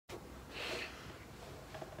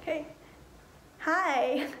Okay.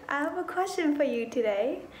 Hi, I have a question for you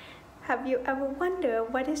today. Have you ever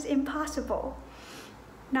wondered what is impossible?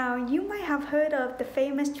 Now, you might have heard of the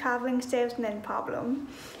famous traveling salesman problem.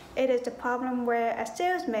 It is a problem where a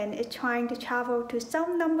salesman is trying to travel to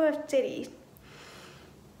some number of cities.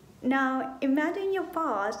 Now, imagine your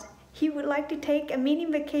boss. He would like to take a mini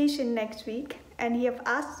vacation next week, and he have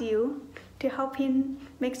asked you to help him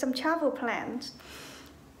make some travel plans.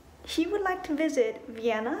 He would like to visit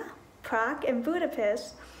Vienna, Prague, and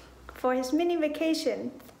Budapest for his mini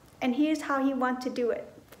vacation, and here's how he wants to do it.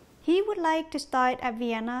 He would like to start at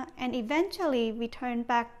Vienna and eventually return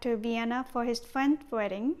back to Vienna for his friend's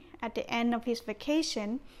wedding at the end of his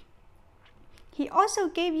vacation. He also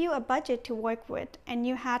gave you a budget to work with, and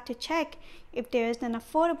you had to check if there is an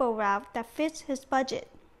affordable route that fits his budget.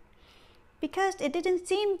 Because it didn't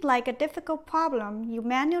seem like a difficult problem, you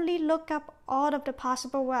manually look up all of the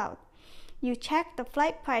possible routes. You checked the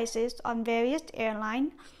flight prices on various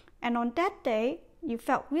airlines, and on that day, you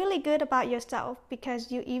felt really good about yourself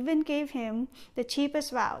because you even gave him the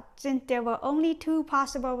cheapest route since there were only 2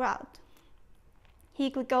 possible routes. He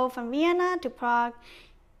could go from Vienna to Prague,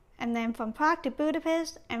 and then from Prague to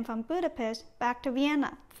Budapest, and from Budapest back to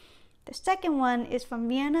Vienna. The second one is from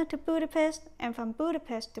Vienna to Budapest, and from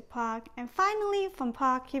Budapest to Prague, and finally from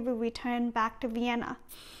Prague he will return back to Vienna.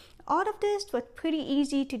 All of this was pretty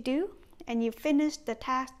easy to do, and you finished the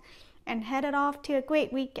task and headed off to a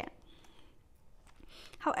great weekend.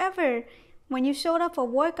 However, when you showed up for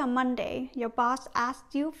work on Monday, your boss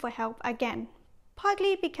asked you for help again,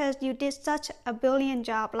 partly because you did such a brilliant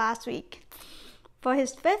job last week. For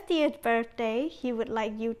his 50th birthday, he would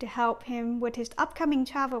like you to help him with his upcoming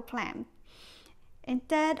travel plan.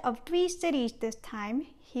 Instead of 3 cities this time,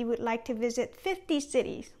 he would like to visit 50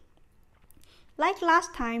 cities. Like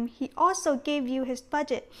last time, he also gave you his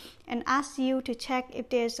budget and asked you to check if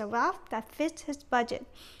there's a route that fits his budget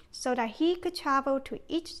so that he could travel to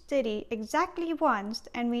each city exactly once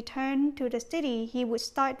and return to the city he would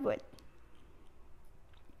start with.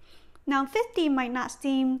 Now 50 might not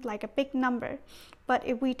seem like a big number, but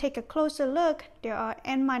if we take a closer look, there are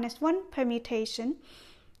n-1 permutation,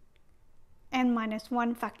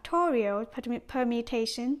 n-1 factorial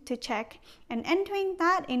permutation to check, and entering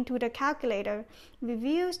that into the calculator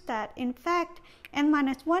reveals that in fact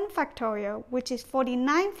n-1 factorial, which is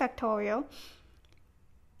 49 factorial,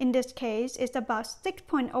 in this case is about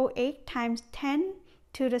 6.08 times 10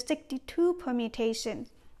 to the 62 permutations.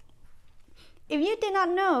 If you did not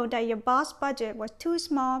know that your boss' budget was too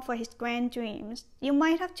small for his grand dreams, you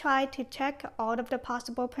might have tried to check all of the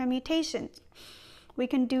possible permutations. We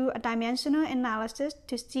can do a dimensional analysis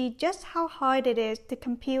to see just how hard it is to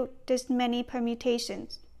compute this many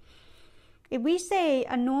permutations. If we say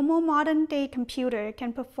a normal modern-day computer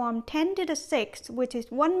can perform 10 to the 6, which is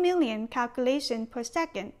 1 million calculations per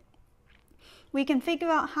second, we can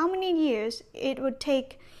figure out how many years it would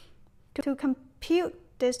take to compute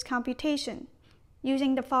this computation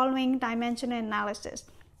using the following dimensional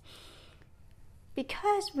analysis.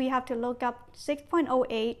 Because we have to look up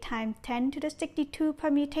 6.08 times 10 to the 62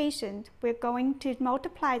 permutations, we're going to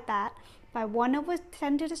multiply that by 1 over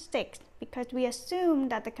 10 to the 6 because we assume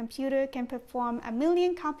that the computer can perform 1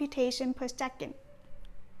 million computations per second.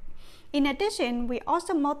 In addition, we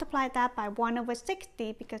also multiply that by 1 over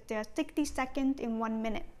 60 because there are 60 seconds in 1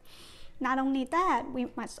 minute. Not only that, we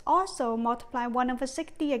must also multiply 1 over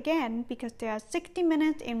 60 again because there are 60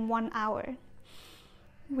 minutes in 1 hour.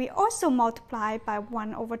 We also multiply by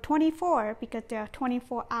 1 over 24 because there are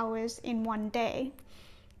 24 hours in 1 day.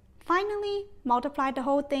 Finally, multiply the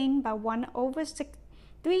whole thing by 1 over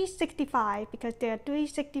 365 because there are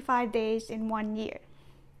 365 days in 1 year.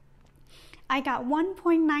 I got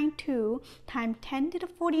 1.92 times 10 to the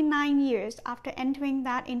 49 years after entering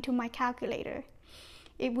that into my calculator.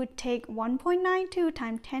 It would take 1.92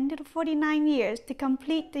 times 10 to the 49 years to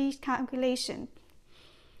complete these calculations.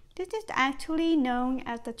 This is actually known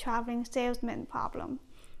as the traveling salesman problem,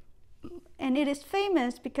 and it is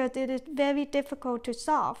famous because it is very difficult to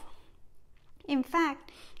solve. In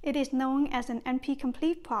fact, it is known as an NP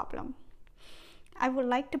complete problem. I would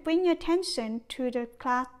like to bring your attention to the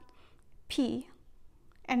class P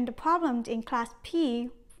and the problems in class P,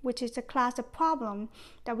 which is a class of problem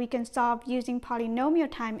that we can solve using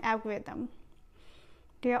polynomial time algorithm.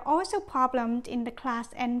 There are also problems in the class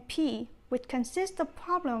NP, which consists of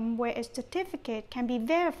problems where a certificate can be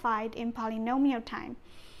verified in polynomial time,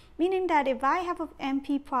 meaning that if I have an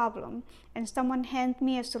NP problem and someone hands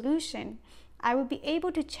me a solution, I will be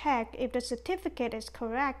able to check if the certificate is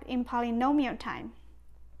correct in polynomial time.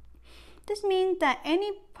 This means that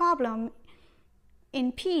any problem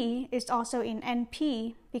in P is also in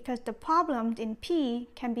NP because the problems in P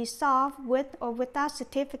can be solved with or without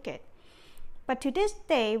certificate. But to this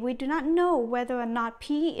day, we do not know whether or not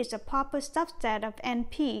P is a proper subset of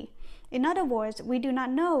NP. In other words, we do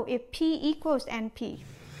not know if P equals NP.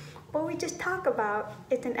 What we just talked about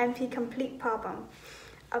is an NP complete problem.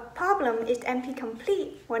 A problem is NP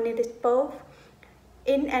complete when it is both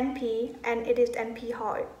in NP and it is NP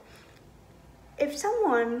hard. If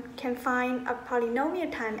someone can find a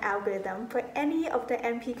polynomial time algorithm for any of the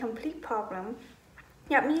NP complete problem,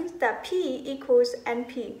 that means that P equals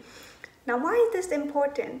NP. Now, why is this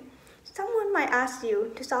important? Someone might ask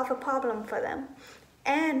you to solve a problem for them,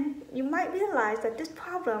 and you might realize that this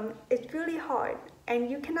problem is really hard and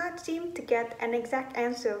you cannot seem to get an exact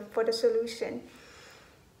answer for the solution.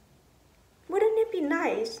 Wouldn't it be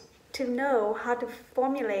nice to know how to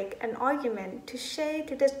formulate an argument to say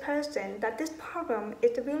to this person that this problem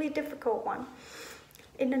is a really difficult one?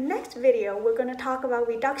 In the next video, we're going to talk about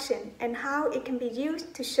reduction and how it can be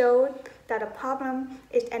used to show that a problem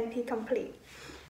is NP complete.